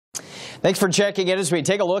Thanks for checking in as we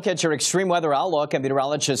take a look at your extreme weather outlook. I'm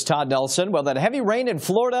meteorologist Todd Nelson. Well, that heavy rain in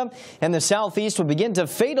Florida and the southeast will begin to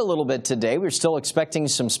fade a little bit today. We're still expecting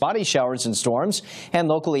some spotty showers and storms and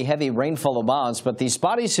locally heavy rainfall abounds. But the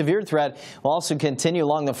spotty severe threat will also continue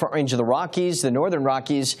along the front range of the Rockies, the northern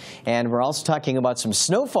Rockies, and we're also talking about some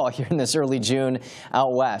snowfall here in this early June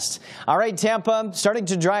out west. All right, Tampa starting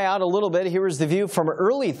to dry out a little bit. Here is the view from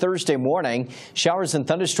early Thursday morning. Showers and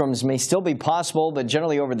thunderstorms may still be possible, but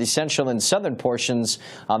generally over the central and southern portions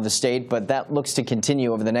of the state, but that looks to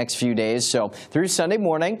continue over the next few days. So through Sunday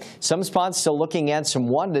morning, some spots still looking at some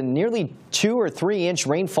 1 to nearly 2 or 3 inch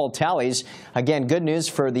rainfall tallies. Again, good news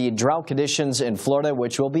for the drought conditions in Florida,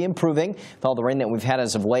 which will be improving with all the rain that we've had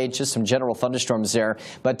as of late. Just some general thunderstorms there.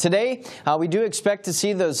 But today, we do expect to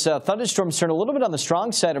see those thunderstorms turn a little bit on the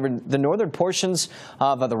strong side over the northern portions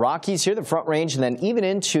of the Rockies here, the Front Range, and then even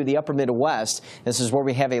into the upper Midwest. This is where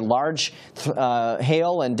we have a large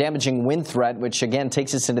hail and damaging wind threat, which again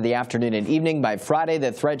takes us into the afternoon and evening. By Friday,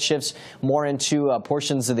 the threat shifts more into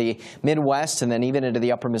portions of the Midwest and then even into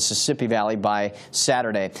the upper Mississippi Valley by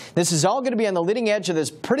Saturday. This is all going to be on the leading edge of this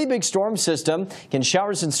pretty big storm system. Again,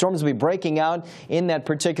 showers and storms will be breaking out in that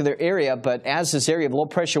particular area, but as this area of low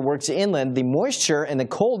pressure works inland, the moisture and the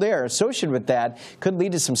cold air associated with that could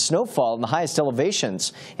lead to some snowfall in the highest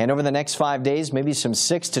elevations. And over the next 5 days, maybe some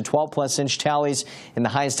 6 to 12 plus inch tallies in the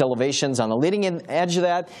highest elevations. On the leading edge of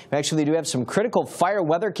that, we actually do have some critical fire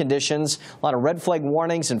weather conditions, a lot of red flag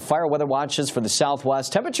warnings and fire weather watches for the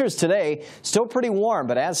southwest. Temperatures today still pretty warm,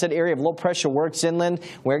 but as that area of low pressure works inland,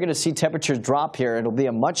 we're going to see temperatures drop here. It'll be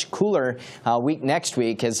a much cooler week next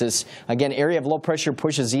week as this, again, area of low pressure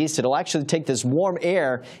pushes east. It'll actually take this warm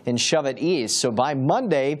air and shove it east. So by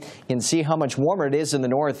Monday, you can see how much warmer it is in the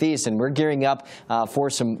northeast, and we're gearing up for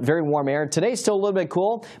some very warm air. Today's still a little bit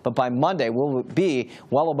cool, but by Monday, we'll be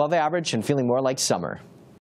well above average and feeling more like summer.